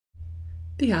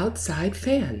the outside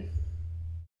fan.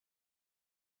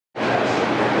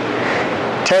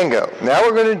 Tango. Now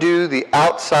we're going to do the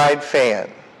outside fan.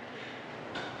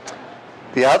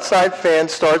 The outside fan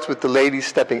starts with the lady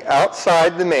stepping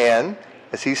outside the man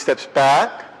as he steps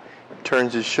back,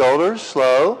 turns his shoulders,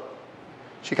 slow.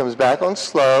 She comes back on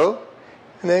slow,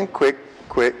 and then quick,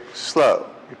 quick, slow.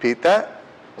 Repeat that.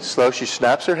 Slow, she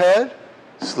snaps her head.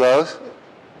 Slow,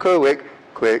 quick,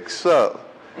 quick, slow.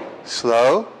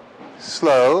 Slow,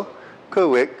 slow,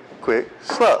 quick, quick,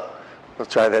 slow. We'll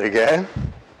try that again.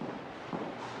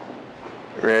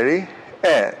 Ready?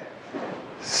 And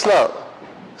slow,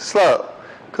 slow,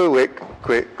 quick,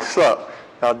 quick, slow.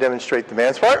 Now I'll demonstrate the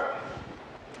man's part.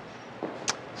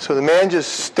 So the man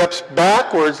just steps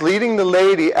backwards, leading the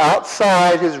lady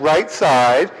outside his right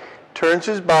side, turns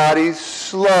his body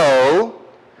slow,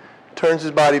 turns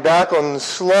his body back on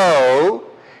slow,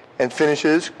 and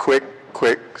finishes quick,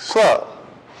 quick, slow.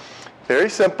 Very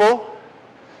simple.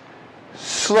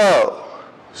 Slow,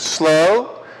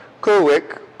 slow,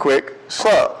 quick, quick,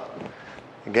 slow.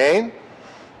 Again.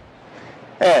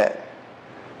 And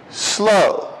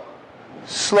slow,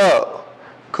 slow,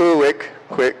 quick,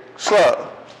 quick, slow.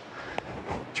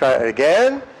 Try it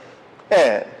again.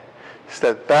 And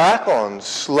step back on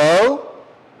slow,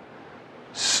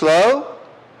 slow,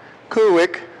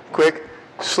 quick, quick,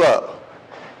 slow.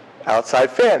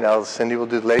 Outside fan. Now Cindy will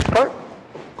do the lady's part.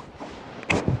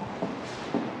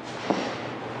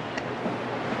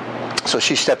 So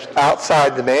she steps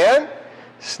outside the man,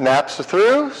 snaps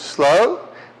through, slow,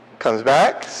 comes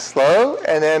back, slow,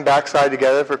 and then backside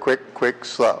together for quick, quick,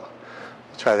 slow.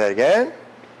 Let's try that again.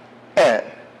 And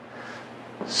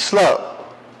slow,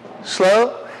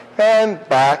 slow, and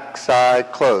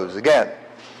backside close again.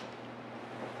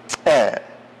 And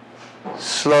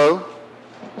slow,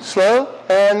 slow,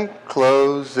 and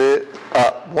close it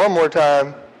up. One more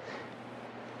time.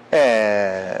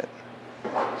 And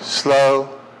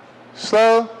slow,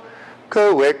 slow,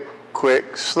 quick,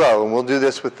 quick, slow. And we'll do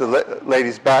this with the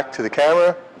lady's back to the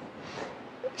camera.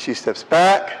 She steps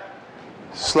back,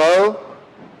 slow,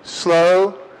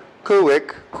 slow,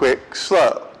 quick, quick,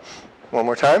 slow. One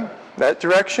more time, that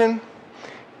direction.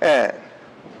 And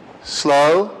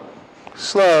slow,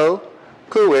 slow,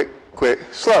 quick, quick,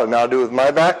 slow. Now I'll do it with my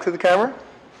back to the camera.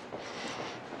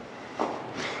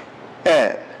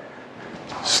 And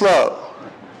slow,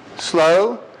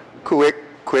 slow, quick,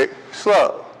 quick,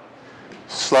 slow.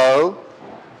 Slow,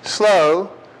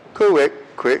 slow,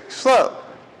 quick, quick, slow.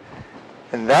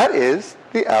 And that is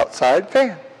the outside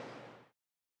fan.